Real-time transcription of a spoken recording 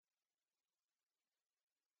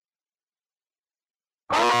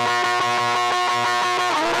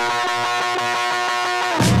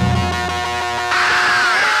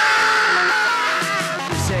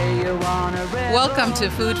Welcome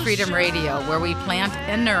to Food Freedom Radio, where we plant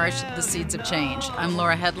and nourish the seeds of change. I'm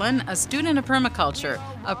Laura Hedlund, a student of permaculture,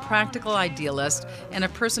 a practical idealist, and a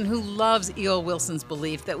person who loves E.O. Wilson's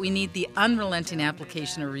belief that we need the unrelenting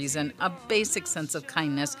application of reason, a basic sense of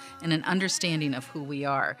kindness, and an understanding of who we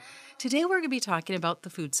are. Today we're going to be talking about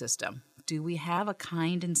the food system. Do we have a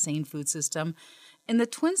kind and sane food system? In the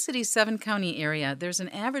Twin Cities, 7-county area, there's an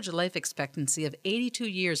average life expectancy of 82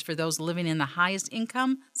 years for those living in the highest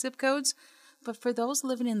income zip codes. But for those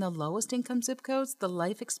living in the lowest income zip codes, the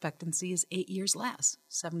life expectancy is 8 years less,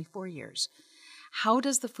 74 years. How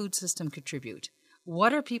does the food system contribute?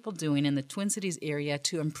 What are people doing in the Twin Cities area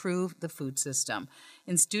to improve the food system?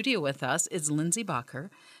 In studio with us is Lindsay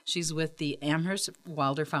Bacher. She's with the Amherst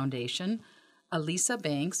Wilder Foundation. Elisa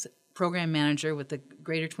Banks, program manager with the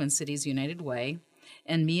Greater Twin Cities United Way.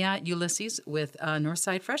 And Mia Ulysses with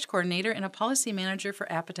Northside Fresh coordinator and a policy manager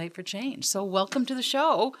for Appetite for Change. So welcome to the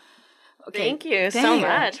show. Okay. Thank you so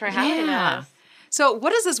much for having us. So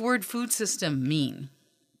what does this word food system mean?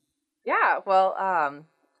 Yeah, well,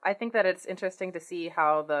 I think that it's interesting to see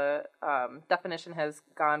how the definition has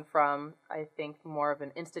gone from, I think, more of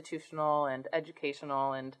an institutional and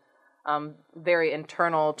educational and very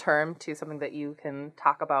internal term to something that you can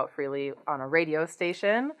talk about freely on a radio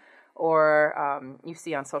station or you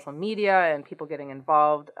see on social media and people getting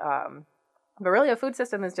involved. But really a food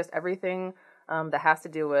system is just everything that has to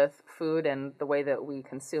do with food and the way that we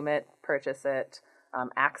consume it, purchase it,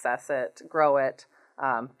 access it, grow it,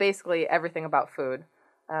 basically everything about food.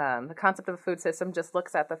 The concept of a food system just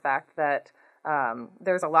looks at the fact that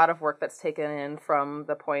there's a lot of work that's taken in from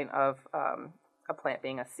the point of a plant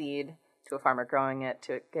being a seed to a farmer growing it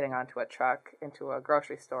to it getting onto a truck, into a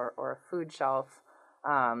grocery store or a food shelf,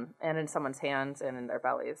 and in someone's hands and in their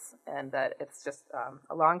bellies, and that it's just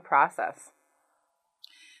a long process.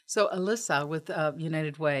 So, Alyssa, with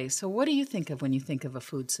United Way, so what do you think of when you think of a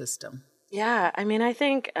food system? Yeah, I mean, I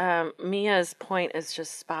think Mia's point is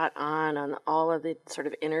just spot on all of the sort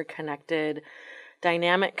of interconnected,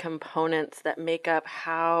 dynamic components that make up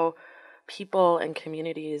how people and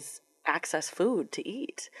communities access food to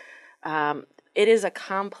eat. It is a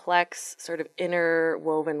complex sort of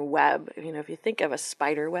interwoven web. You know, if you think of a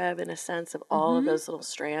spider web in a sense of all of those little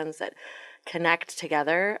strands that connect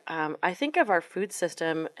together. I think of our food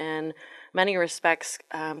system in many respects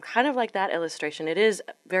kind of like that illustration. It is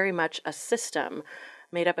very much a system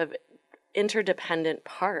made up of interdependent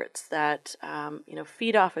parts that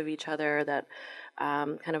feed off of each other, that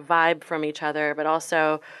kind of vibe from each other, but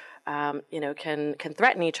also can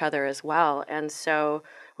threaten each other as well. And so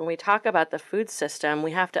when we talk about the food system,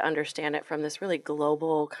 we have to understand it from this really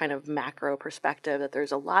global kind of macro perspective, that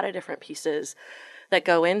there's a lot of different pieces that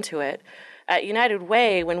go into it. At United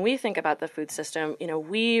Way, when we think about the food system,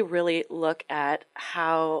 we really look at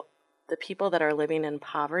how the people that are living in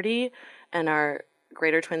poverty in our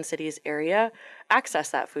Greater Twin Cities area access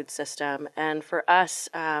that food system. And for us,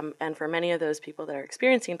 and for many of those people that are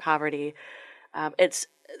experiencing poverty, it's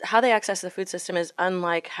how they access the food system is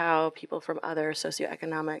unlike how people from other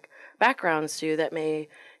socioeconomic backgrounds do that may,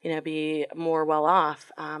 be more well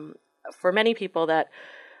off. For many people that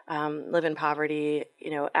live in poverty,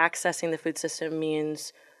 accessing the food system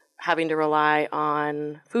means having to rely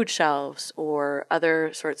on food shelves or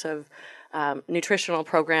other sorts of nutritional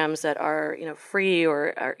programs that are, free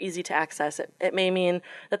or are easy to access. It may mean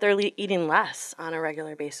that they're eating less on a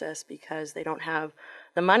regular basis because they don't have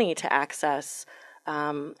the money to access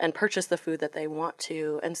and purchase the food that they want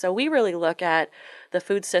to. And so we really look at the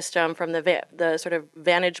food system from the sort of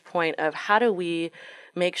vantage point of how do we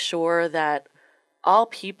make sure that all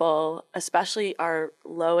people, especially our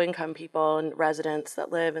low-income people and residents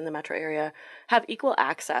that live in the metro area, have equal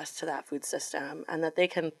access to that food system and that they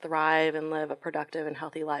can thrive and live a productive and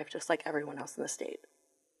healthy life just like everyone else in the state.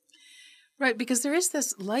 Right, because there is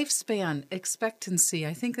this lifespan expectancy.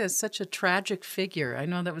 I think that's such a tragic figure. I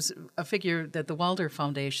know that was a figure that the Wilder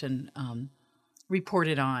Foundation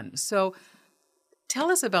reported on. So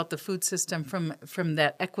tell us about the food system from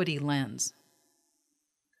that equity lens.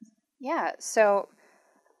 Yeah, so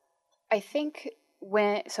I think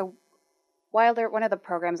Wilder, one of the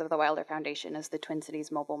programs of the Wilder Foundation is the Twin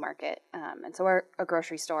Cities Mobile Market. And so we're a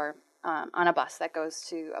grocery store on a bus that goes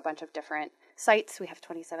to a bunch of different sites. We have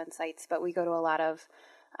 27 sites, but we go to a lot of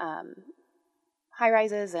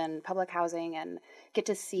high-rises and public housing and get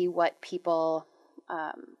to see what people,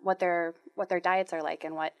 what their diets are like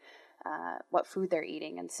and what food they're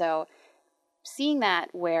eating. And so seeing that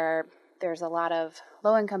where there's a lot of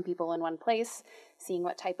low-income people in one place, seeing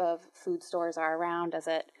what type of food stores are around.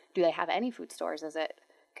 Do they have any food stores? Is it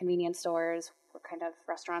convenience stores? What kind of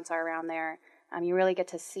restaurants are around there? You really get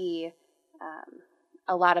to see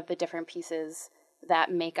a lot of the different pieces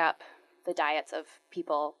that make up the diets of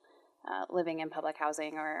people living in public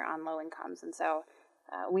housing or on low incomes. And so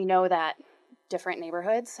we know that different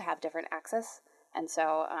neighborhoods have different access. And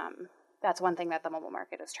so that's one thing that the mobile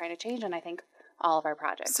market is trying to change, and I think all of our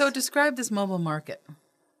projects. So describe this mobile market.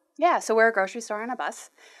 Yeah, so we're a grocery store on a bus.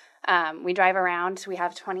 We drive around. We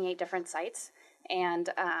have 28 different sites. And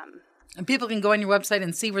people can go on your website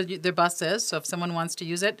and see where their bus is. So if someone wants to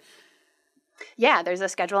use it. Yeah, there's a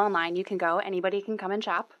schedule online. You can go. Anybody can come and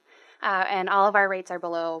shop. And all of our rates are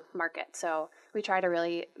below market. So we try to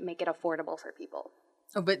really make it affordable for people.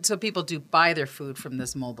 Oh, but so people do buy their food from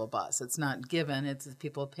this mobile bus. It's not given. It's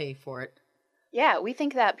people pay for it. Yeah, we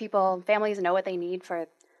think that families know what they need for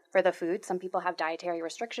the food. Some people have dietary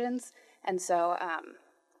restrictions. And so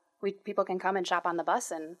people can come and shop on the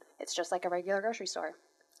bus, and it's just like a regular grocery store.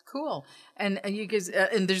 Cool. And you guys,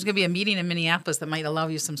 and there's going to be a meeting in Minneapolis that might allow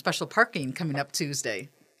you some special parking coming up Tuesday.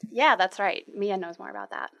 Yeah, that's right. Mia knows more about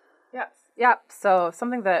that. Yes. Yeah. So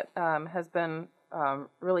something that has been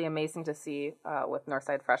really amazing to see with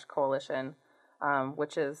Northside Fresh Coalition,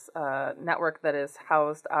 which is a network that is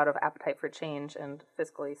housed out of Appetite for Change and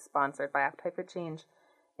fiscally sponsored by Appetite for Change.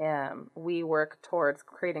 We work towards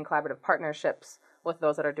creating collaborative partnerships with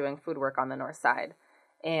those that are doing food work on the North Side.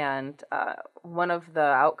 And one of the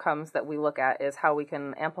outcomes that we look at is how we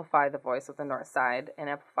can amplify the voice of the North Side and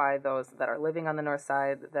amplify those that are living on the North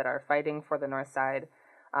Side, that are fighting for the North Side,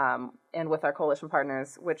 and with our coalition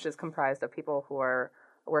partners, which is comprised of people who are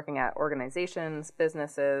working at organizations,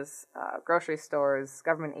 businesses, grocery stores,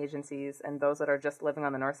 government agencies, and those that are just living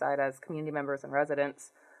on the North Side as community members and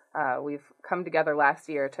residents. We've come together last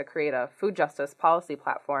year to create a food justice policy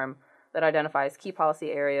platform that identifies key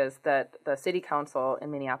policy areas that the City Council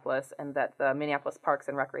in Minneapolis and that the Minneapolis Parks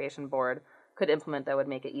and Recreation Board could implement that would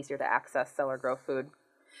make it easier to access, sell, or grow food.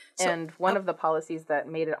 And one of the policies that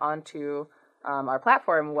made it onto our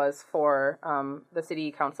platform was for the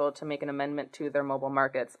City Council to make an amendment to their mobile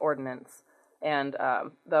markets ordinance, and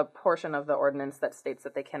the portion of the ordinance that states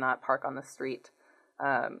that they cannot park on the street.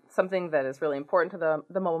 Something that is really important to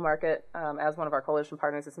the mobile market as one of our coalition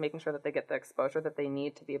partners is making sure that they get the exposure that they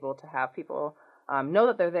need to be able to have people know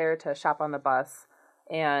that they're there to shop on the bus,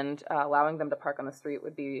 and allowing them to park on the street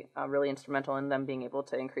would be really instrumental in them being able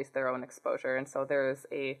to increase their own exposure. And so there's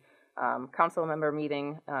a council member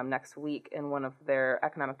meeting next week in one of their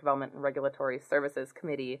Economic Development and Regulatory Services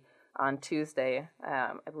Committee on Tuesday.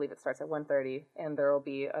 I believe it starts at 1:30, and there will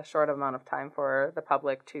be a short amount of time for the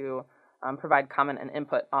public to provide comment and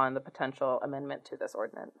input on the potential amendment to this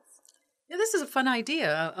ordinance. Yeah, this is a fun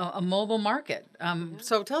idea, a mobile market.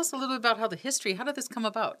 So tell us a little bit about how did this come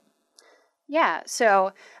about? Yeah,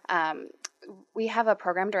 so we have a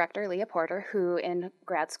program director, Leah Porter, who in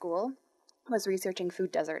grad school was researching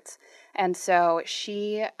food deserts. And so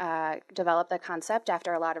she developed the concept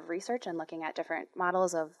after a lot of research and looking at different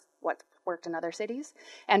models of what worked in other cities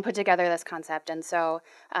and put together this concept. And so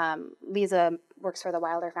Lisa works for the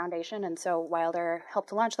Wilder Foundation, and so Wilder helped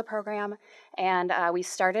to launch the program. And we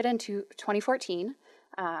started in 2014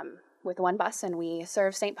 with one bus, and we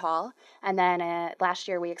served St. Paul. And then last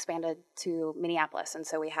year we expanded to Minneapolis. And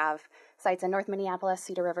so we have sites in North Minneapolis,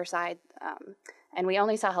 Cedar Riverside, and we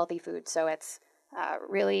only sell healthy food. So it's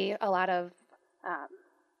really a lot of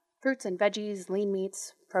fruits and veggies, lean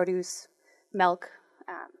meats, produce, milk,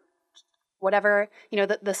 whatever,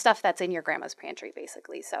 the stuff that's in your grandma's pantry,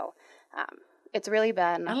 basically. So it's really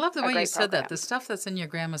been I love the way you said program. that, the stuff that's in your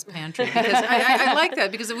grandma's pantry. Because I like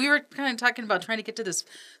that, because we were kind of talking about trying to get to this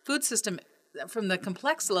food system from the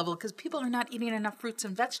complex level, because people are not eating enough fruits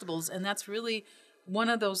and vegetables, and that's really one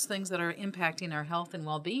of those things that are impacting our health and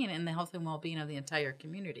well-being and the health and well-being of the entire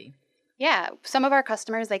community. Yeah, some of our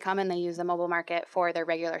customers, they come and they use the mobile market for their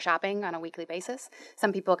regular shopping on a weekly basis.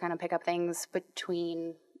 Some people kind of pick up things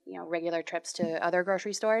between regular trips to other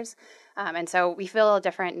grocery stores. And so we feel a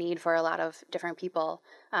different need for a lot of different people.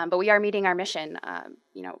 But we are meeting our mission.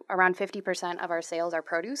 Around 50% of our sales are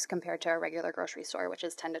produce compared to a regular grocery store, which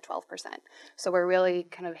is 10 to 12%. So we're really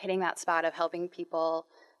kind of hitting that spot of helping people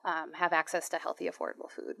have access to healthy, affordable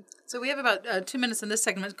food. So we have about 2 minutes in this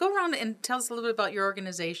segment. Go around and tell us a little bit about your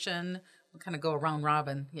organization. We'll kind of go around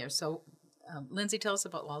robin here. So Lindsay, tell us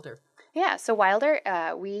about Wilder. Yeah, so Wilder,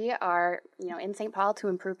 we are, in St. Paul to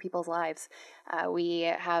improve people's lives. We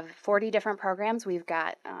have 40 different programs. We've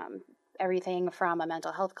got everything from a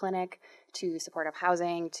mental health clinic to supportive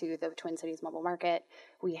housing to the Twin Cities Mobile Market.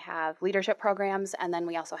 We have leadership programs, and then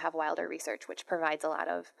we also have Wilder Research, which provides a lot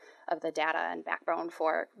of the data and backbone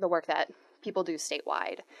for the work that people do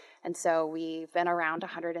statewide. And so we've been around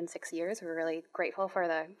 106 years. We're really grateful for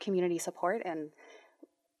the community support, and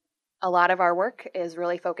a lot of our work is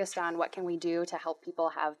really focused on what can we do to help people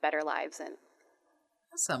have better lives. And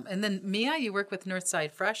Awesome. And then Mia, you work with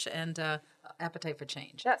Northside Fresh and Appetite for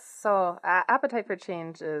Change. Yes, so Appetite for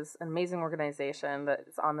Change is an amazing organization that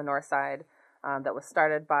is on the North Side that was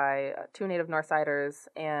started by 2 native Northsiders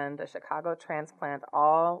and a Chicago transplant,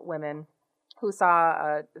 all women who saw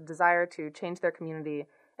a desire to change their community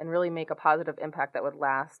and really make a positive impact that would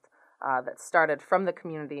last, that started from the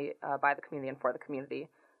community, by the community, and for the community.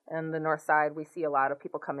 In the North Side, we see a lot of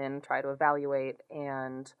people come in, try to evaluate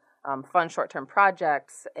and fund short-term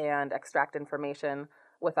projects and extract information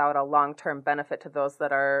without a long-term benefit to those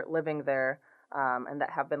that are living there and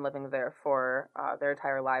that have been living there for their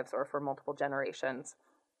entire lives or for multiple generations.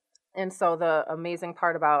 And so the amazing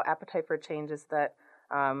part about Appetite for Change is that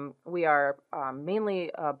we are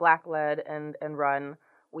mainly Black-led and run.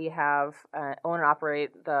 We have own and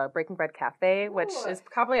operate the Breaking Bread Cafe, which is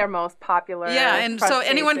probably our most popular. Yeah, and so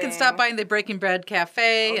anyone can stop by the Breaking Bread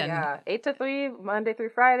Cafe. Yeah, 8 to 3, Monday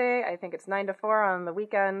through Friday. I think it's 9 to 4 on the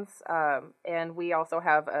weekends. And we also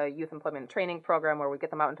have a youth employment training program where we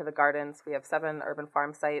get them out into the gardens. We have 7 urban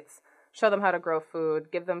farm sites, show them how to grow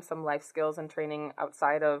food, give them some life skills and training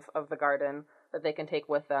outside of the garden that they can take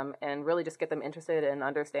with them, and really just get them interested in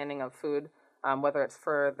understanding of food. Whether it's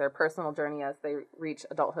for their personal journey as they reach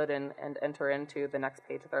adulthood and enter into the next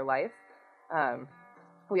page of their life.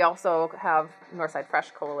 We also have Northside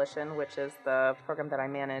Fresh Coalition, which is the program that I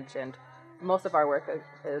manage, and most of our work,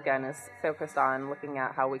 again, is focused on looking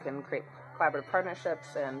at how we can create collaborative partnerships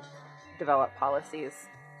and develop policies.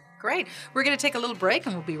 Great. We're going to take a little break,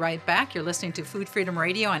 and we'll be right back. You're listening to Food Freedom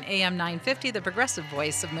Radio on AM 950, the progressive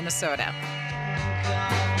voice of Minnesota.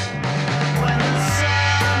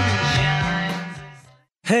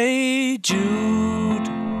 Hey Jude,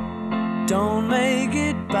 don't make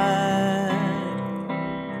it bad.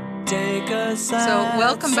 Take a sad So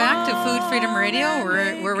welcome back to Food Freedom Radio,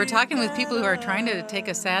 where we're talking with people who are trying to take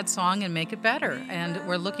a sad song and make it better. And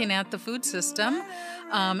we're looking at the food system.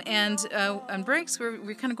 And on breaks,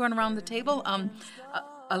 we're kind of going around the table.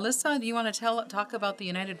 Alyssa, do you want to talk about the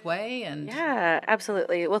United Way? Yeah,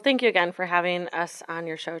 absolutely. Well, thank you again for having us on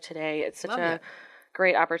your show today. It's such a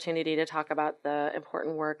great opportunity to talk about the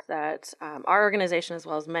important work that our organization, as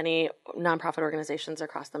well as many nonprofit organizations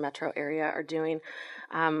across the metro area, are doing.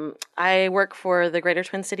 I work for the Greater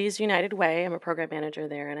Twin Cities United Way. I'm a program manager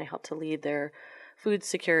there, and I help to lead their food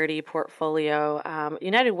security portfolio.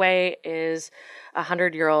 United Way is a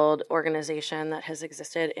 100-year-old organization that has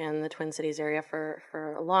existed in the Twin Cities area for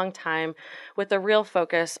a long time, with a real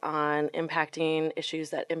focus on impacting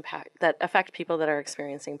issues that affect people that are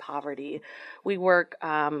experiencing poverty. We work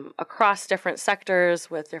across different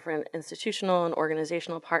sectors with different institutional and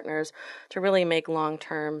organizational partners to really make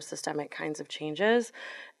long-term systemic kinds of changes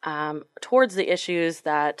towards the issues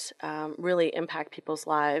that really impact people's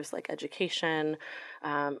lives, like education,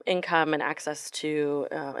 income, and access to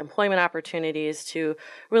employment opportunities, to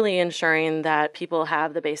really ensuring that people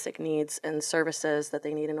have the basic needs and services that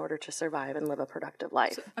they need in order to survive and live a productive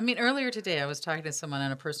life. So, earlier today I was talking to someone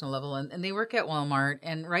on a personal level, and they work at Walmart,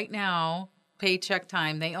 and right now, paycheck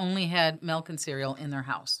time, they only had milk and cereal in their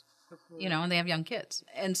house, and they have young kids.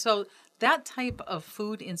 And so that type of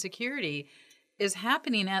food insecurity is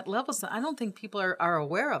happening at levels that I don't think people are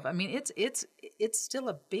aware of. It's still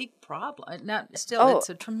a big problem. It's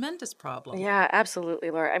a tremendous problem. Yeah, absolutely,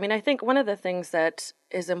 Laura. I think one of the things that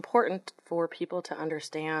is important for people to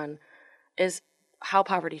understand is how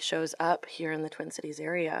poverty shows up here in the Twin Cities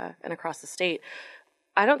area and across the state.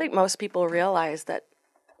 I don't think most people realize that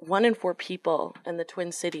 1 in 4 people in the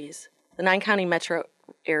Twin Cities, the 9-county metro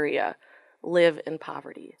area, live in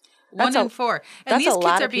poverty. 1 in 4. And these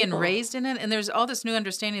kids are being people. raised in it, and there's all this new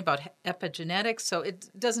understanding about epigenetics, so it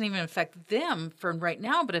doesn't even affect them for right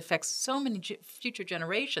now, but affects so many future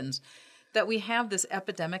generations, that we have this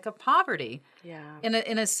epidemic of poverty in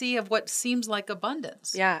a sea of what seems like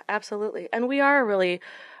abundance. Yeah, absolutely. And we are a really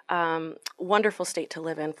wonderful state to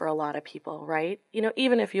live in for a lot of people, right?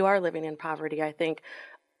 Even if you are living in poverty, I think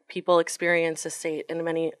people experience the state in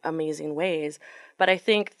many amazing ways. But I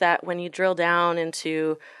think that when you drill down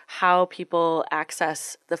into how people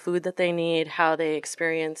access the food that they need, how they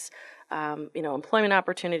experience employment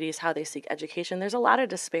opportunities, how they seek education, there's a lot of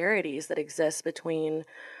disparities that exist between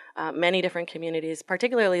many different communities,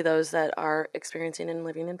 particularly those that are experiencing and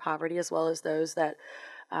living in poverty, as well as those that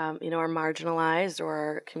are marginalized or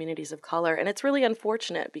are communities of color. And it's really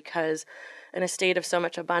unfortunate because in a state of so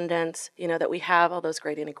much abundance, that we have all those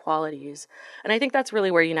great inequalities. And I think that's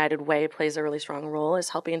really where United Way plays a really strong role, is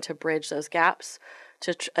helping to bridge those gaps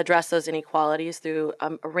to address those inequalities through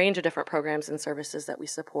a range of different programs and services that we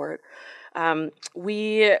support.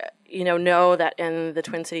 We, know that in the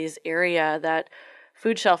Twin Cities area that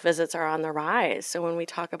food shelf visits are on the rise. So when we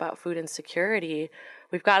talk about food insecurity,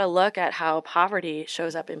 we've got to look at how poverty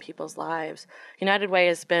shows up in people's lives. United Way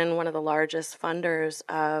has been one of the largest funders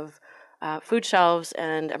of food shelves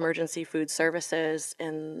and emergency food services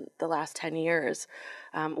in the last 10 years.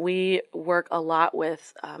 We work a lot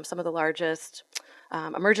with some of the largest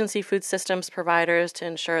emergency food systems providers to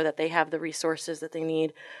ensure that they have the resources that they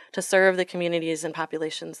need to serve the communities and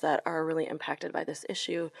populations that are really impacted by this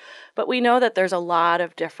issue. But we know that there's a lot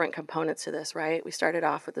of different components to this, right? We started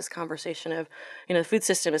off with this conversation of, the food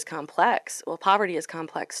system is complex. Well, poverty is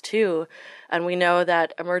complex too. And we know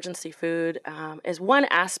that emergency food is one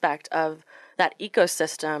aspect of that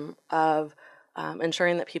ecosystem of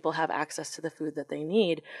ensuring that people have access to the food that they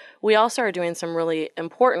need. We also are doing some really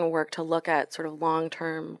important work to look at sort of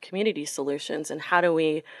long-term community solutions and how do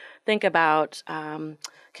we think about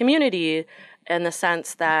community in the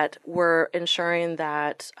sense that we're ensuring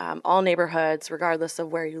that all neighborhoods, regardless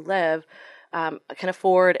of where you live, can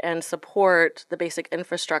afford and support the basic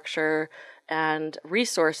infrastructure and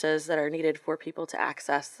resources that are needed for people to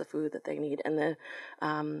access the food that they need and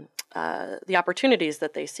the opportunities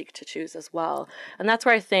that they seek to choose as well. And that's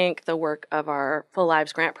where I think the work of our Full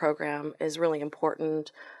Lives Grant program is really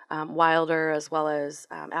important. Wilder as well as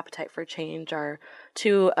Appetite for Change are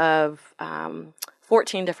two of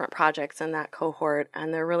 14 different projects in that cohort,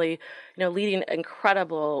 and they're really, leading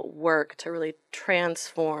incredible work to really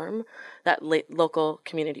transform that local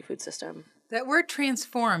community food system. That word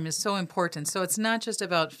transform is so important. So it's not just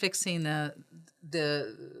about fixing the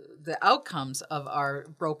outcomes of our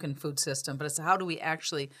broken food system, but it's how do we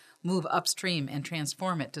actually move upstream and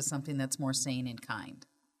transform it to something that's more sane and kind.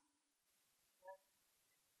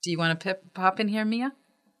 Do you want to pop in here, Mia?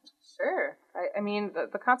 Sure. I mean,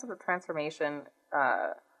 the concept of transformation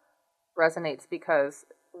resonates because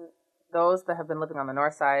those that have been living on the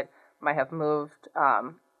north side might have moved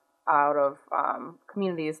out of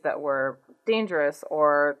communities that were dangerous,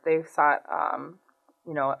 or they sought,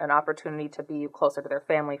 an opportunity to be closer to their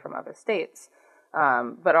family from other states.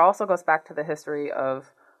 But it also goes back to the history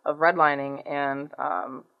of redlining and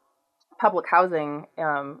public housing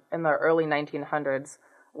in the early 1900s,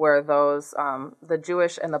 where those the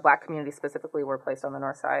Jewish and the Black community specifically were placed on the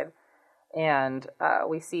north side. And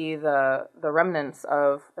we see the remnants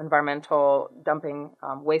of environmental dumping,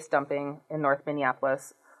 waste dumping in North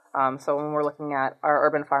Minneapolis. So when we're looking at our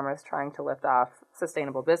urban farmers trying to lift off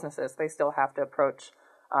sustainable businesses, they still have to approach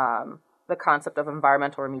the concept of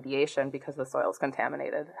environmental remediation because the soil is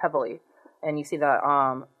contaminated heavily. And you see that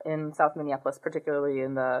in South Minneapolis, particularly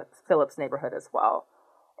in the Phillips neighborhood as well.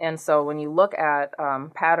 And so when you look at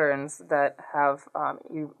patterns that have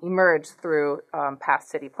emerged through past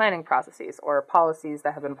city planning processes or policies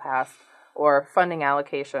that have been passed or funding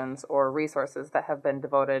allocations or resources that have been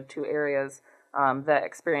devoted to areas that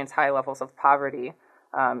experience high levels of poverty,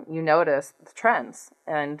 you notice the trends.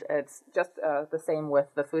 And it's just the same with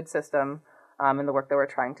the food system and the work that we're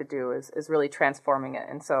trying to do is really transforming it.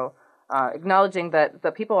 And so acknowledging that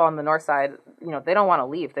the people on the north side, they don't want to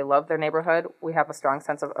leave. They love their neighborhood. We have a strong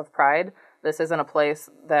sense of pride. This isn't a place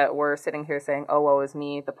that we're sitting here saying, oh, woe is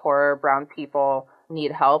me, the poor brown people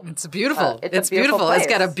need help. It's beautiful. It's beautiful. Place.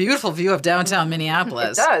 It's got a beautiful view of downtown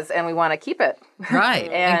Minneapolis. It does, and we want to keep it.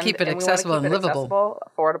 Right, and keep it accessible and livable. Accessible,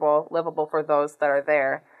 affordable, livable for those that are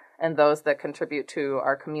there and those that contribute to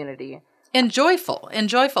our community. And joyful,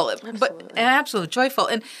 absolutely joyful.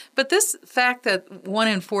 But this fact that 1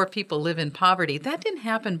 in 4 people live in poverty, that didn't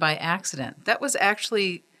happen by accident.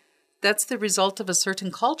 That's the result of a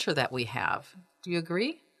certain culture that we have. Do you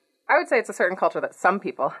agree? I would say it's a certain culture that some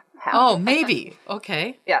people have. Oh, maybe.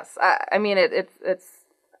 Okay. Yes, I mean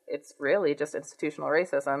it's really just institutional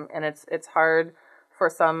racism, and it's hard for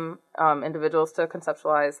some individuals to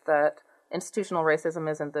conceptualize that institutional racism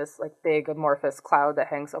isn't this like big amorphous cloud that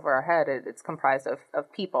hangs over our head. It's comprised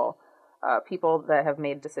of people, people that have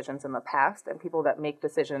made decisions in the past and people that make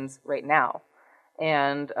decisions right now.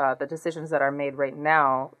 And the decisions that are made right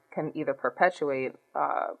now can either perpetuate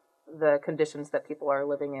the conditions that people are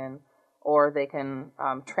living in, or they can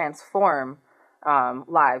transform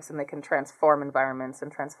lives, and they can transform environments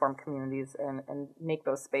and transform communities and make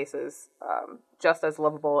those spaces just as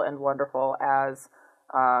livable and wonderful as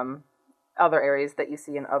other areas that you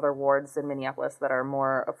see in other wards in Minneapolis that are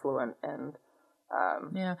more affluent. And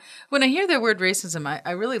yeah. When I hear the word racism,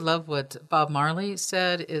 I really love what Bob Marley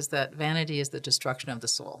said, is that vanity is the destruction of the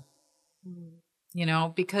soul. You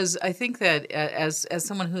know, because I think that as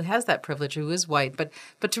someone who has that privilege, who is white, but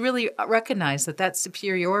to really recognize that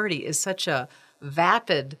superiority is such a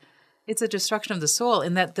vapid, it's a destruction of the soul,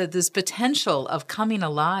 and that this potential of coming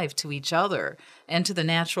alive to each other and to the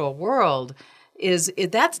natural world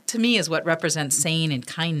that to me is what represents sane and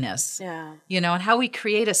kindness. Yeah. You know, and how we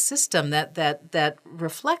create a system that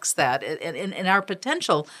reflects that and our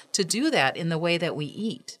potential to do that in the way that we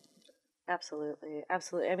eat. Absolutely.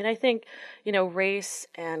 Absolutely. I mean, I think, you know, race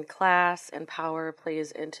and class and power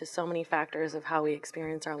plays into so many factors of how we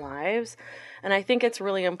experience our lives. And I think it's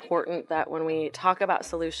really important that when we talk about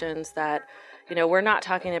solutions that, you know, we're not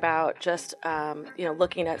talking about just, you know,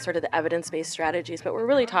 looking at sort of the evidence-based strategies, but we're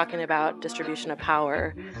really talking about distribution of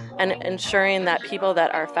power and ensuring that people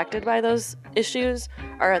that are affected by those issues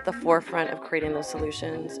are at the forefront of creating those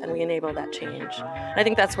solutions, and we enable that change. And I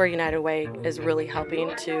think that's where United Way is really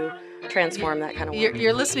helping to transform that kind of work.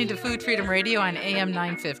 You're listening to Food Freedom Radio on AM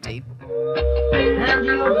 950. And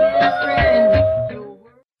your best friend.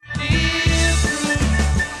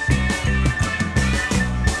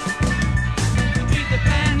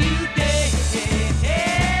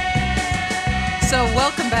 So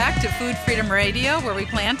welcome back to Food Freedom Radio, where we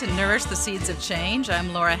plant and nourish the seeds of change.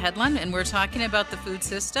 I'm Laura Headland, and we're talking about the food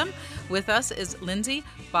system. With us is Lindsay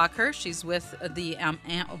Bacher. She's with the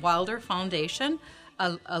Aunt Wilder Foundation.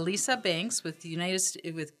 Elisa Banks with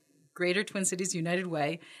Greater Twin Cities United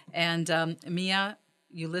Way, and Mia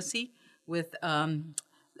Ulysses with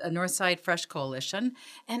Northside Fresh Coalition.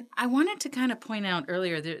 And I wanted to kind of point out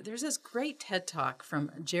earlier, there's this great TED Talk from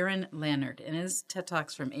Jaron Leonard, and his TED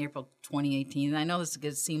Talk's from April 2018. And I know this is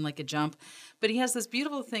going to seem like a jump, but he has this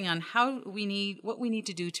beautiful thing on what we need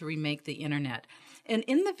to do to remake the internet. And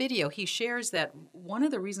in the video, he shares that one of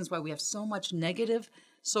the reasons why we have so much negative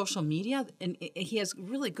social media, and he has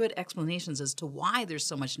really good explanations as to why there's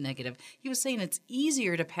so much negative. He was saying it's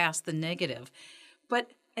easier to pass the negative,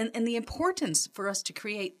 but and the importance for us to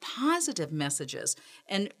create positive messages.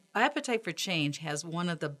 And Appetite for Change has one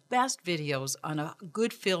of the best videos on a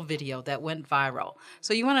good fill video that went viral.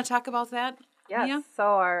 So you want to talk about that? Yes. Mia? So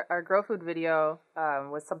our Grow Food video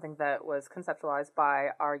was something that was conceptualized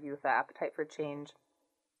by our youth at Appetite for Change,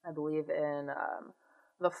 I believe in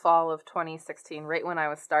the fall of 2016, right when I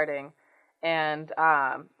was starting. And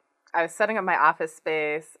I was setting up my office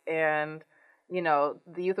space, and you know,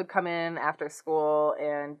 the youth would come in after school,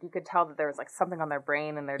 and you could tell that there was like something on their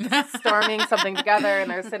brain, and they're just storming something together, and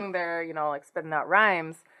they're sitting there, you know, like spitting out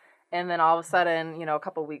rhymes. And then all of a sudden, you know, a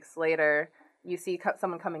couple weeks later, you see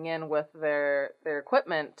someone coming in with their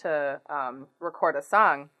equipment to record a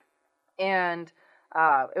song. And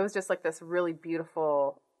it was just like this really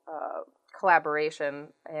beautiful collaboration,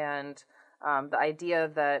 and the idea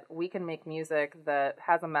that we can make music that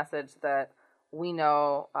has a message that we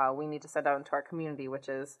know we need to send out into our community, which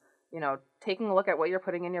is, you know, taking a look at what you're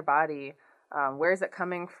putting in your body. Where is it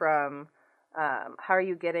coming from? How are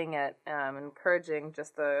you getting it? Encouraging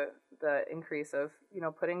just the increase of, you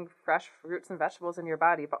know, putting fresh fruits and vegetables in your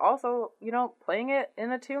body, but also, you know, playing it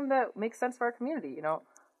in a tune that makes sense for our community. You know,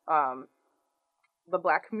 the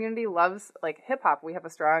Black community loves like hip hop. We have a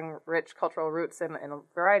strong, rich cultural roots in a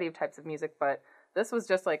variety of types of music, but this was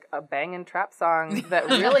just like a banging trap song that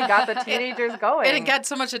really got the teenagers going. And it got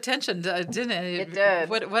so much attention, didn't it? It did.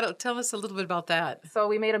 What? Tell us a little bit about that. So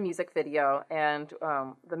we made a music video, and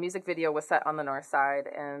the music video was set on the north side,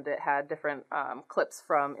 and it had different clips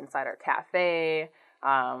from inside our cafe,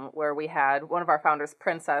 where we had one of our founders,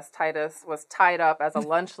 Princess Titus, was tied up as a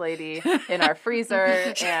lunch lady in our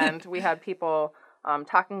freezer, and we had people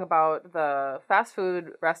talking about the fast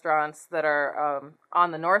food restaurants that are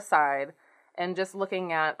on the north side, and just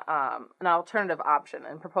looking at an alternative option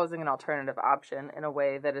and proposing an alternative option in a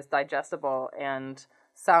way that is digestible and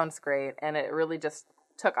sounds great. And it really just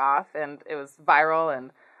took off, and it was viral.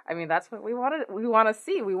 And I mean, that's what we wanted. We want to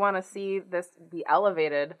see. We want to see this be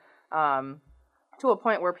elevated to a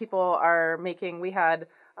point where people are making. We had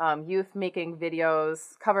youth making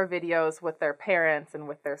videos, cover videos with their parents and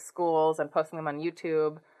with their schools, and posting them on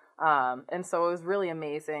YouTube. And so it was really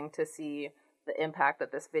amazing to see the impact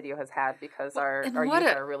that this video has had, because our youth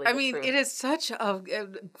are really I mean, true. it is such a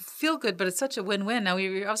feel good, but it's such a win-win. Now,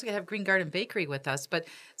 we're also going to have Green Garden Bakery with us. But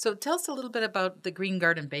so tell us a little bit about the Green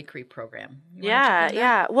Garden Bakery program.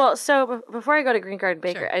 Yeah. Well, so before I go to Green Garden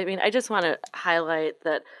Bakery, Sure. I mean, I just want to highlight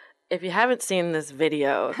that if you haven't seen this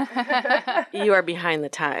video, you are behind the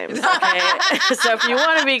times, okay? So if you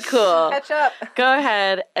want to be cool, Catch up. go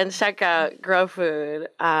ahead and check out Grow Food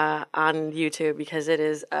on YouTube, because it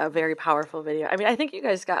is a very powerful video. I mean, I think you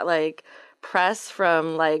guys got like press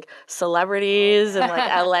from like celebrities in like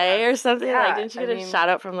LA or something. Yeah, Like, didn't you get a shout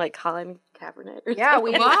out from like Colin Cabernet. Or Yeah,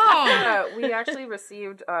 something. we actually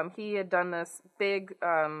received. He had done this big,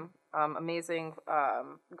 amazing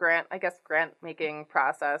grant making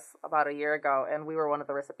process about a year ago, and we were one of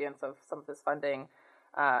the recipients of some of his funding.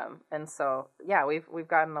 And so, yeah, we've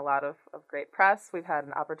gotten a lot of great press. We've had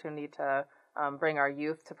an opportunity to bring our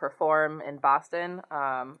youth to perform in Boston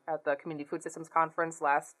at the Community Food Systems Conference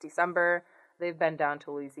last December. They've been down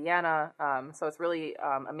to Louisiana, so it's really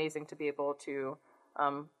amazing to be able to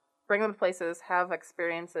bring them to places, have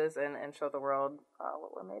experiences, and show the world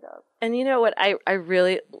what we're made of. And you know what I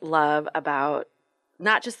really love about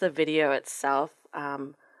not just the video itself,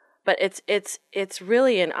 but it's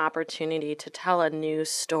really an opportunity to tell a new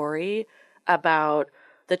story about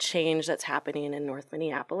the change that's happening in North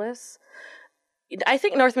Minneapolis. I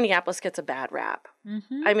think North Minneapolis gets a bad rap.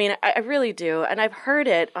 Mm-hmm. I mean, I really do. And I've heard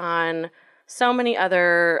it on so many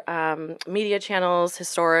other media channels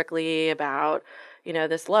historically about, you know,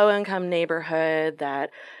 this low-income neighborhood that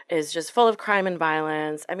is just full of crime and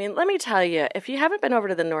violence. I mean, let me tell you, if you haven't been over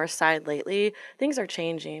to the north side lately, things are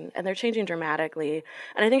changing, and they're changing dramatically.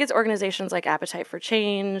 And I think it's organizations like Appetite for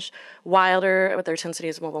Change, Wilder with their Twin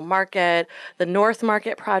Cities Mobile Market, the North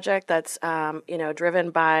Market Project that's,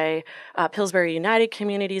 driven by Pillsbury United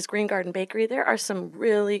Communities, Green Garden Bakery. There are some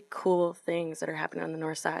really cool things that are happening on the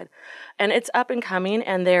north side. And it's up and coming,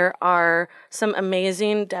 and there are some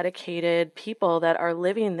amazing, dedicated people that are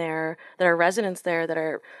living there, that are residents there, that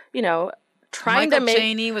are, trying Michael to make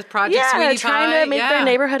Chaney with Project Sweetie trying Pie. to make their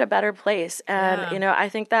neighborhood a better place. And, Yeah. I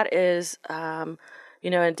think that is,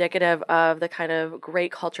 indicative of the kind of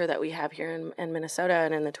great culture that we have here in Minnesota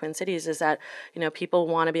and in the Twin Cities is that, people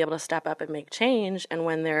want to be able to step up and make change. And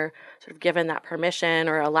when they're sort of given that permission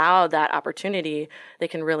or allowed that opportunity, they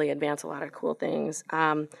can really advance a lot of cool things.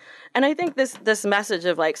 And I think this message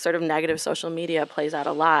of like sort of negative social media plays out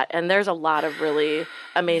a lot. And there's a lot of really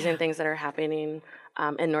amazing things that are happening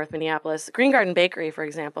in North Minneapolis. Green Garden Bakery, for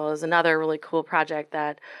example, is another really cool project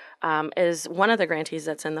that is one of the grantees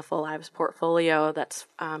that's in the Full Lives portfolio that's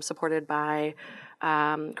supported by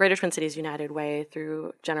Greater Twin Cities United Way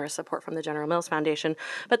through generous support from the General Mills Foundation.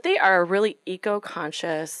 But they are a really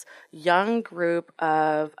eco-conscious young group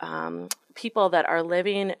of people that are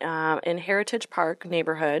living in Heritage Park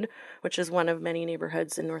neighborhood, which is one of many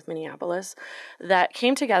neighborhoods in North Minneapolis, that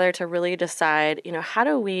came together to really decide, how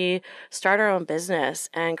do we start our own business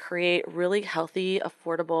and create really healthy,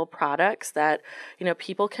 affordable products that,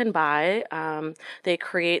 people can buy. They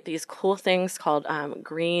create these cool things called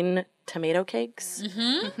green tomato cakes.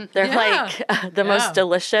 Mm-hmm. They're like the most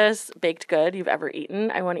delicious baked good you've ever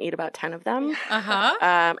eaten. I want to eat about 10 of them.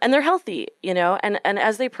 Uh-huh. And they're healthy, and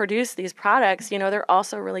as they produce these products, they're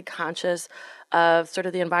also really conscious of sort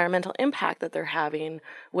of the environmental impact that they're having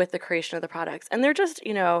with the creation of the products. And they're just,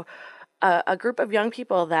 a group of young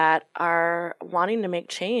people that are wanting to make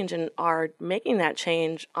change and are making that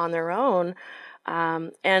change on their own.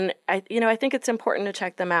 And I think it's important to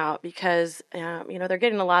check them out because, they're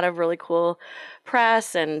getting a lot of really cool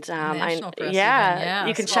press and, National press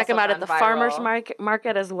you can check them out at the farmers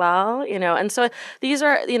market as well, and so these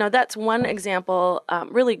are, that's one example,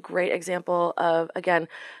 really great example of, again,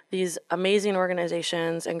 these amazing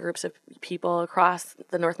organizations and groups of people across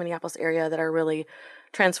the North Minneapolis area that are really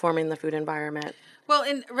transforming the food environment. Well,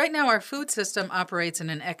 right now our food system operates in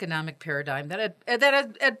an economic paradigm that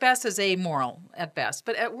at best is amoral at best,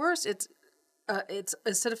 but at worst it's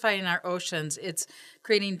acidifying our oceans. It's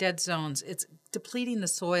creating dead zones. It's depleting the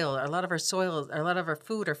soil. A lot of our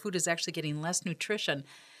food is actually getting less nutrition.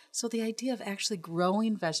 So the idea of actually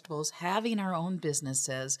growing vegetables, having our own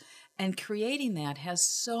businesses, and creating that has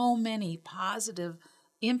so many positive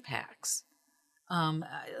impacts. I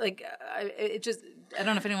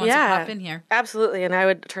don't know if anyone wants to pop in here. Absolutely. And I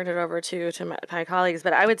would turn it over to my colleagues,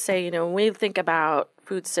 but I would say, when we think about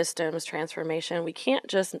food systems transformation, we can't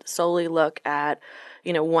just solely look at,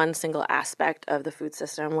 one single aspect of the food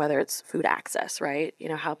system, whether it's food access, right?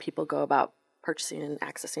 How people go about purchasing and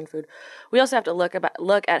accessing food. We also have to look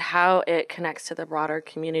at how it connects to the broader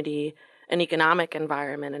community and economic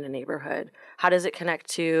environment in a neighborhood. How does it connect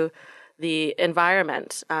to the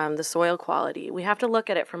environment, the soil quality? We have to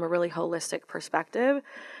look at it from a really holistic perspective.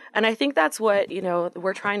 And I think that's what,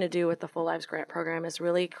 we're trying to do with the Full Lives Grant Program is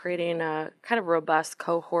really creating a kind of robust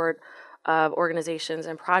cohort of organizations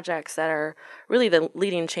and projects that are really the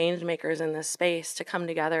leading change makers in this space to come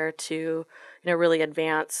together to, really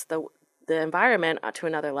advance the environment to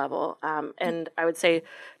another level. And I would say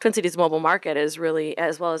Twin Cities Mobile Market is really,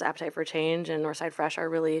 as well as Appetite for Change and Northside Fresh, are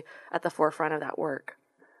really at the forefront of that work.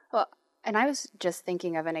 Well, And I was just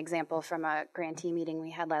thinking of an example from a grantee meeting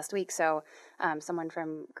we had last week. So someone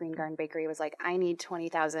from Green Garden Bakery was like, I need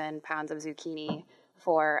 20,000 pounds of zucchini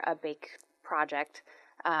for a bake project.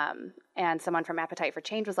 And someone from Appetite for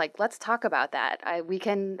Change was like, let's talk about that. We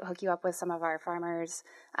can hook you up with some of our farmers.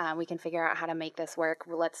 We can figure out how to make this work.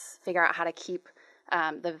 Let's figure out how to keep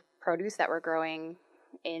the produce that we're growing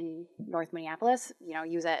in North Minneapolis,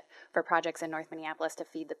 use it for projects in North Minneapolis to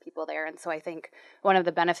feed the people there. And so I think one of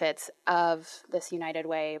the benefits of this United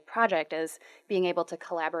Way project is being able to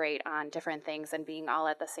collaborate on different things and being all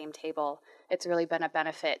at the same table. It's really been a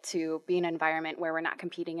benefit to be an environment where we're not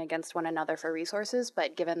competing against one another for resources,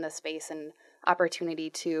 but given the space and opportunity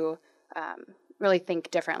to really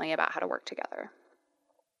think differently about how to work together.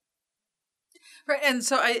 Right, and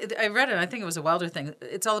so I read it, I think it was a Wilder thing.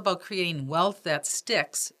 It's all about creating wealth that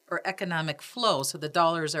sticks or economic flow, so the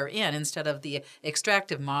dollars are in instead of the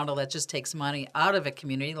extractive model that just takes money out of a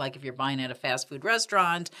community, like if you're buying at a fast food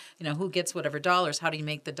restaurant, who gets whatever dollars, how do you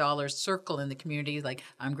make the dollars circle in the community? Like,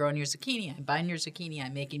 I'm growing your zucchini, I'm buying your zucchini,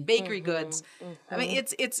 I'm making bakery goods. I mean,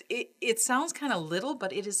 it sounds kind of little,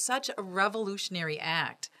 but it is such a revolutionary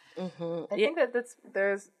act. I think that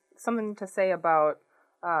there's something to say about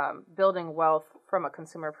building wealth from a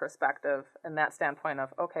consumer perspective and that standpoint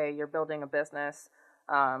of, okay, you're building a business,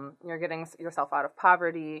 you're getting yourself out of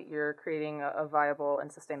poverty, you're creating a viable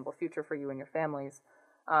and sustainable future for you and your families.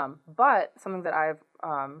 But something that I've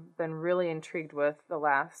been really intrigued with the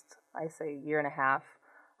last, I say, year and a half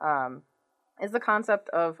is the concept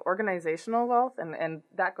of organizational wealth. And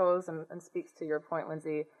that goes and speaks to your point,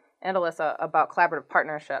 Lindsay and Alyssa, about collaborative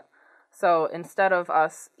partnership. So instead of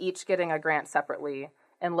us each getting a grant separately,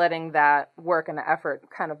 and letting that work and the effort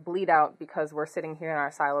kind of bleed out because we're sitting here in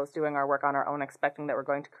our silos doing our work on our own, expecting that we're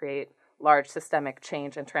going to create large systemic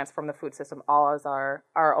change and transform the food system all as our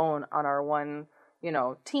own on our one,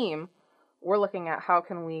 team. We're looking at how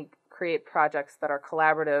can we create projects that are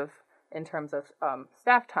collaborative in terms of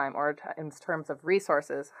staff time or in terms of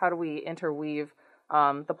resources. How do we interweave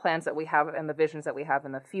the plans that we have and the visions that we have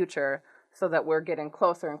in the future so that we're getting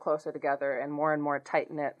closer and closer together and more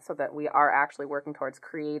tight-knit so that we are actually working towards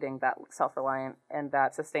creating that self-reliant and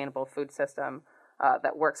that sustainable food system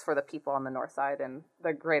that works for the people on the north side and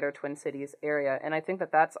the greater Twin Cities area. And I think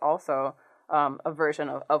that that's also a version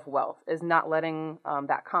of wealth, is not letting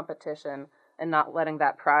that competition and not letting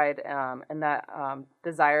that pride and that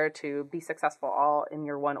desire to be successful all in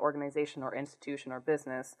your one organization or institution or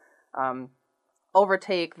business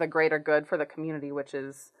overtake the greater good for the community, which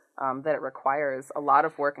is that it requires a lot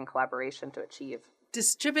of work and collaboration to achieve.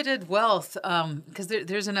 Distributed wealth, because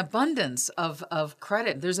there's an abundance of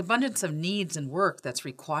credit. There's abundance of needs and work that's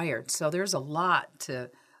required. So there's a lot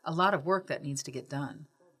of work that needs to get done.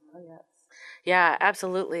 Oh, yes. Yeah,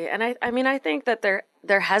 absolutely. And I think that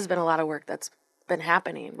there has been a lot of work that's been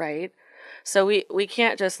happening, right? So we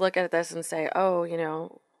can't just look at this and say, oh,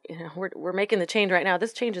 we're making the change right now.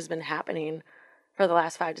 This change has been happening for the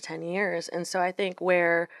last 5 to 10 years. And so I think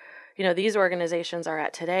where, these organizations are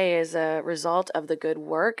at today is a result of the good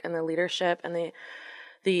work and the leadership and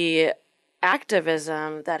the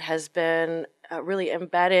activism that has been really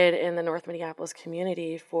embedded in the North Minneapolis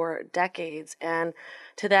community for decades. And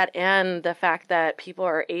to that end, the fact that people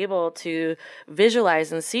are able to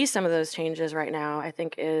visualize and see some of those changes right now, I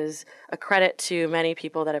think is a credit to many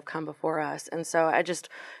people that have come before us. And so I just,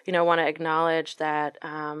 want to acknowledge that,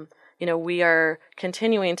 we are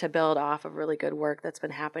continuing to build off of really good work that's been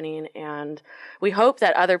happening, and we hope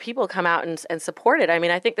that other people come out and support it. I mean,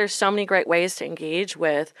 I think there's so many great ways to engage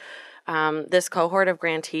with this cohort of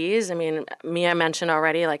grantees. I mean, Mia mentioned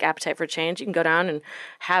already, like Appetite for Change. You can go down and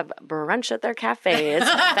have brunch at their cafe. It's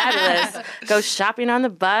fabulous. Go shopping on the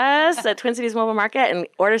bus at Twin Cities Mobile Market and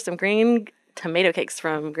order some green tomato cakes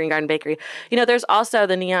from Green Garden Bakery. There's also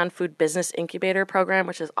the Neon Food Business Incubator Program,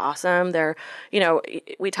 which is awesome.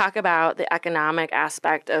 We talk about the economic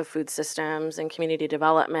aspect of food systems and community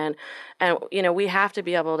development. And, we have to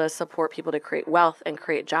be able to support people to create wealth and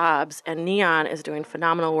create jobs. And Neon is doing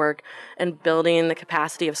phenomenal work in building the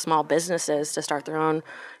capacity of small businesses to start their own,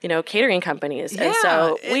 catering companies. Yeah. And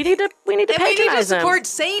so we need to patronize them. Support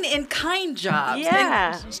sane and kind jobs.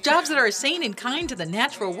 Yeah. Jobs that are sane and kind to the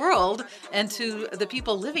natural world and to the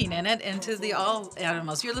people living in it and to the all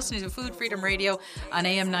animals. You're listening to Food Freedom Radio on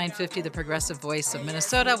AM 950, the progressive voice of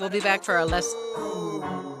Minnesota. We'll be back for our less...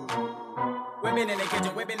 Women in the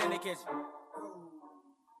kitchen, women in the kitchen.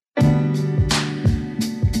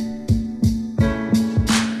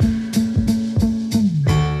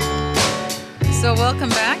 So welcome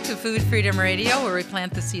back to Food Freedom Radio, where we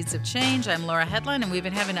plant the seeds of change. I'm Laura Hedlund, and we've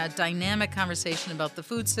been having a dynamic conversation about the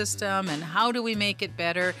food system and how do we make it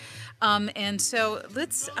better. And so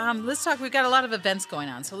let's talk. We've got a lot of events going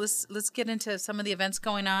on, so let's get into some of the events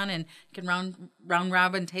going on, and can round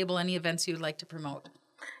robin table any events you'd like to promote.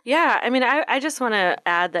 Yeah, I mean, I just want to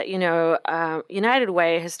add that, United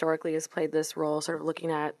Way historically has played this role sort of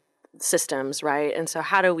looking at systems, right? And so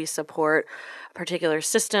how do we support a particular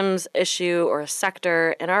systems issue or a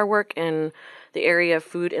sector? And our work in the area of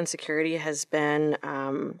food insecurity has been,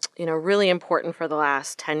 really important for the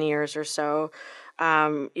last 10 years or so.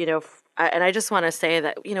 And I just want to say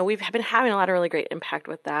that, we've been having a lot of really great impact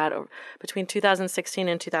with that between 2016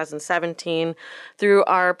 and 2017. Through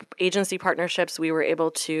our agency partnerships, we were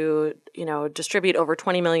able to, distribute over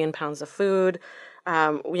 20 million pounds of food.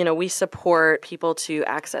 We support people to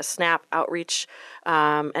access SNAP outreach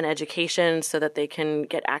and education so that they can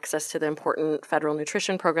get access to the important federal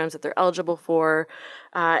nutrition programs that they're eligible for.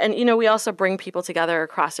 And we also bring people together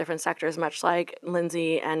across different sectors, much like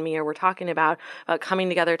Lindsay and Mia were talking about coming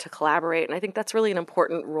together to collaborate. And I think that's really an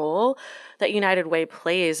important role that United Way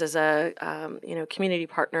plays as a, community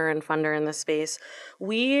partner and funder in this space.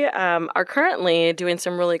 We are currently doing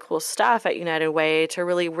some really cool stuff at United Way to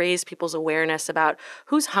really raise people's awareness about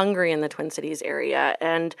who's hungry in the Twin Cities area.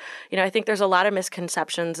 And, I think there's a lot of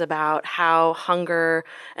misconceptions about how hunger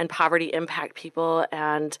and poverty impact people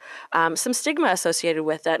and some stigma associated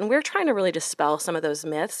with that. And we're trying to really dispel some of those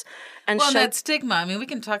myths. And that stigma, I mean, we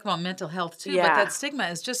can talk about mental health too, but that stigma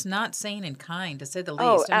is just not sane and kind, to say the least.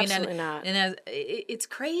 Oh, absolutely not. And it's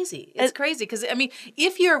crazy. It's crazy because,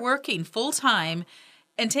 if you're working full time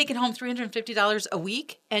and taking home $350 a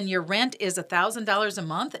week and your rent is $1,000 a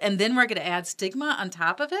month, and then we're going to add stigma on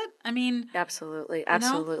top of it? Absolutely.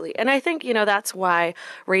 And I think, that's why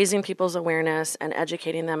raising people's awareness and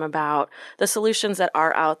educating them about the solutions that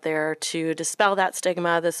are out there to dispel that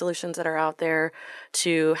stigma, the solutions that are out there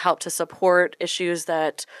to help to support issues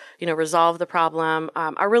that, resolve the problem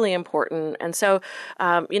are really important. And so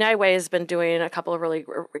United Way has been doing a couple of really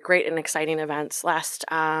great and exciting events.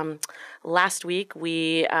 Last week,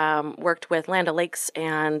 we worked with Land O'Lakes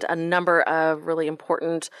and a number of really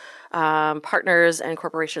important partners and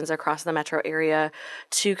corporations across the metro area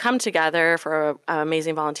to come together for an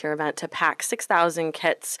amazing volunteer event to pack 6,000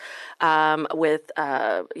 kits with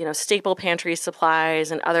staple pantry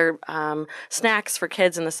supplies and other snacks for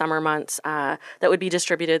kids in the summer months that would be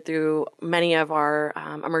distributed through many of our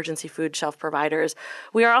emergency food shelf providers.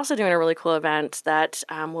 We are also doing a really cool event that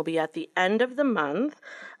will be at the end of the month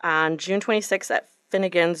on June 26th at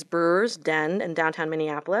Finnegan's Brewers Den in downtown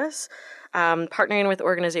Minneapolis, partnering with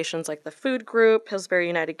organizations like the Food Group, Pillsbury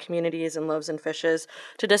United Communities, and Loaves and Fishes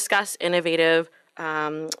to discuss innovative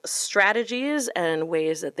strategies and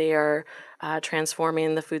ways that they are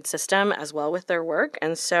transforming the food system as well with their work.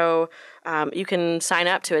 And so you can sign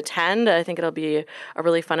up to attend. I think it'll be a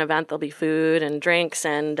really fun event. There'll be food and drinks,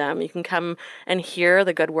 and you can come and hear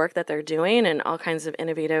the good work that they're doing and all kinds of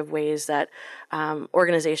innovative ways that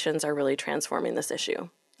organizations are really transforming this issue.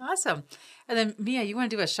 Awesome. And then, Mia, you want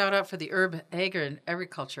to do a shout out for the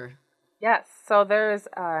Agriculture. Yes, so there's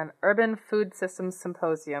an Urban Food Systems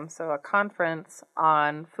Symposium, so a conference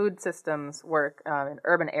on food systems work in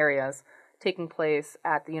urban areas taking place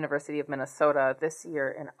at the University of Minnesota this year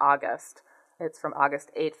in August. It's from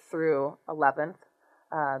August 8th through 11th.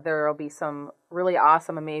 There will be some really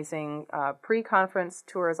awesome, amazing pre-conference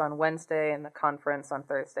tours on Wednesday and the conference on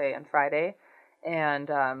Thursday and Friday.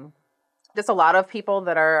 And just a lot of people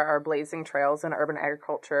that are blazing trails in urban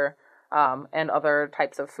agriculture and other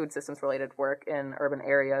types of food systems related work in urban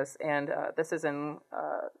areas. And this is in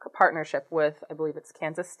partnership with, I believe it's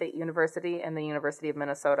Kansas State University and the University of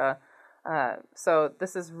Minnesota. So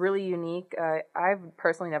this is really unique. I've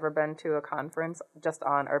personally never been to a conference just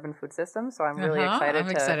on urban food systems, so I'm really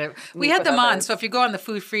excited. We had them on, so if you go on the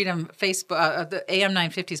Food Freedom Facebook, the AM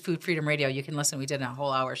 950's Food Freedom Radio, you can listen. We did a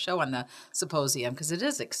whole hour show on the symposium because it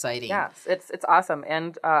is exciting. Yes, it's awesome.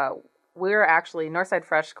 And we're actually, Northside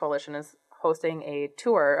Fresh Coalition is hosting a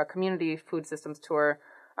tour, a community food systems tour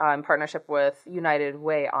in partnership with United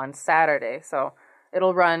Way on Saturday. So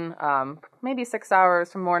it'll run maybe 6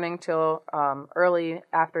 hours from morning till early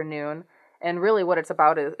afternoon. And really what it's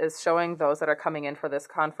about is showing those that are coming in for this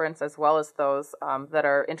conference, as well as those that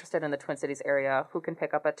are interested in the Twin Cities area, who can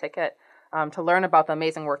pick up a ticket to learn about the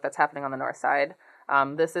amazing work that's happening on the north side.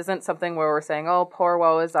 This isn't something where we're saying, oh, poor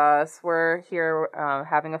woe is us. We're here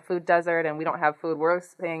having a food desert and we don't have food. We're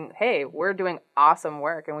saying, hey, we're doing awesome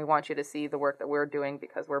work and we want you to see the work that we're doing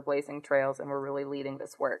because we're blazing trails and we're really leading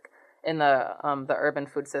this work in the urban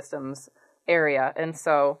food systems area. And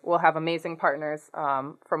so we'll have amazing partners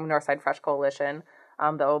from Northside Fresh Coalition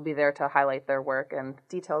that will be there to highlight their work, and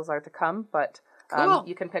details are to come. But Cool.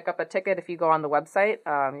 You can pick up a ticket if you go on the website.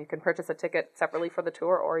 You can purchase a ticket separately for the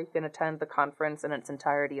tour, or you can attend the conference in its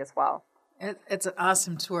entirety as well. It's an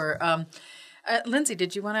awesome tour. Lindsay,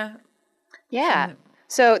 did you want to? Yeah.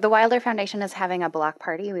 So the Wilder Foundation is having a block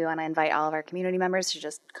party. We want to invite all of our community members to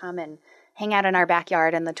just come and hang out in our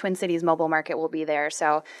backyard, and the Twin Cities Mobile Market will be there.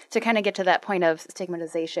 So to kind of get to that point of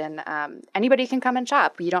stigmatization, anybody can come and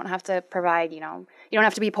shop. You don't have to provide, you don't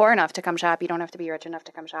have to be poor enough to come shop. You don't have to be rich enough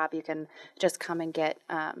to come shop. You can just come and get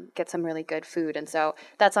some really good food. And so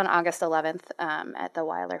that's on August 11th at the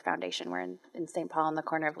Wilder Foundation. We're in St. Paul in the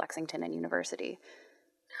corner of Lexington and University.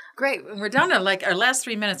 Great. We're down to like our last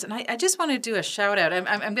 3 minutes, and I just want to do a shout out.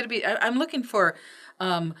 I'm looking for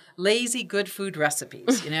lazy good food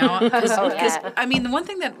recipes, Because I mean, the one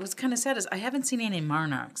thing that was kind of sad is I haven't seen any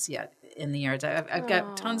Marnox yet in the yards. I've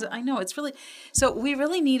got tons. I know it's really so. We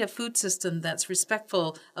really need a food system that's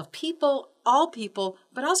respectful of people, all people,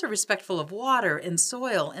 but also respectful of water and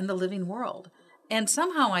soil and the living world. And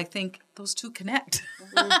somehow I think those two connect,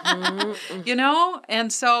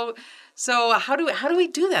 And so how do we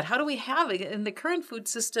do that? How do we have it? And the current food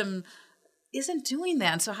system isn't doing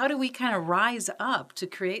that. And so how do we kind of rise up to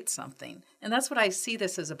create something? And that's what I see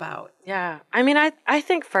this as about. Yeah. I mean, I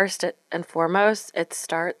think first and foremost, it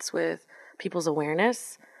starts with people's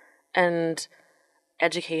awareness and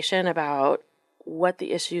education about what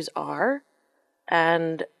the issues are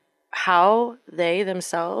and how they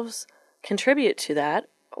themselves contribute to that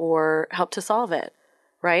or help to solve it,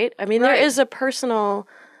 right? I mean, There is a personal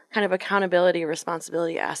kind of accountability,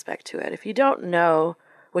 responsibility aspect to it. If you don't know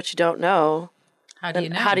what you don't know, how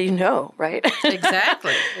do you know, right?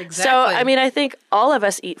 Exactly. So, I mean, I think all of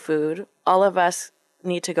us eat food. All of us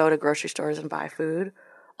need to go to grocery stores and buy food.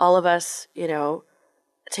 All of us,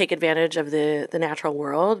 take advantage of the natural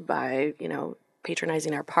world by,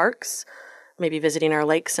 patronizing our parks, maybe visiting our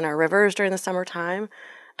lakes and our rivers during the summertime.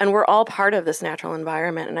 And we're all part of this natural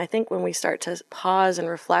environment. And I think when we start to pause and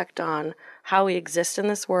reflect on how we exist in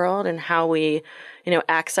this world and how we,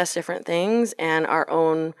 access different things and our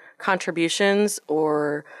own contributions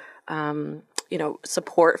or,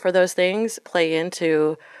 support for those things play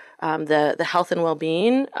into the health and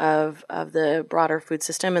well-being of the broader food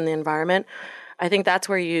system and the environment, I think that's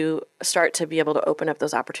where you start to be able to open up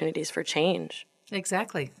those opportunities for change.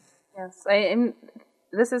 Exactly. Yes.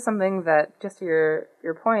 This is something that, just to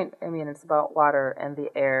your point, I mean, it's about water and the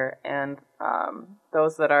air and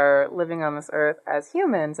those that are living on this earth as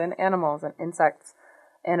humans and animals and insects.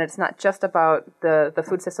 And it's not just about the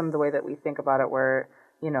food system the way that we think about it, where,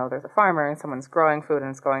 there's a farmer and someone's growing food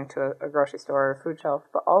and it's going to a grocery store or food shelf,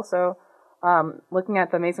 but also looking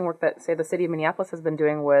at the amazing work that, say, the city of Minneapolis has been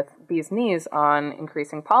doing with Bee's Knees on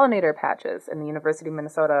increasing pollinator patches, and the University of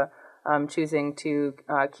Minnesota choosing to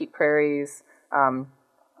keep prairies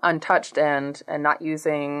untouched and not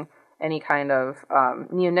using any kind of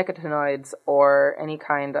neonicotinoids or any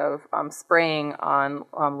kind of spraying on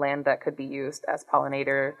land that could be used as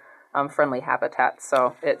pollinator friendly habitats.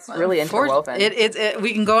 So it's really interwoven.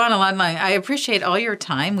 We can go on a lot. I appreciate all your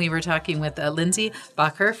time. We were talking with Lindsay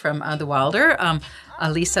Bacher from the Wilder,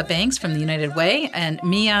 Lisa Banks from the United Way, and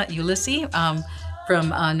Mia Ulysses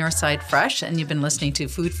from Northside Fresh. And you've been listening to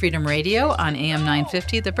Food Freedom Radio on AM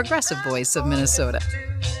 950, the progressive voice of Minnesota.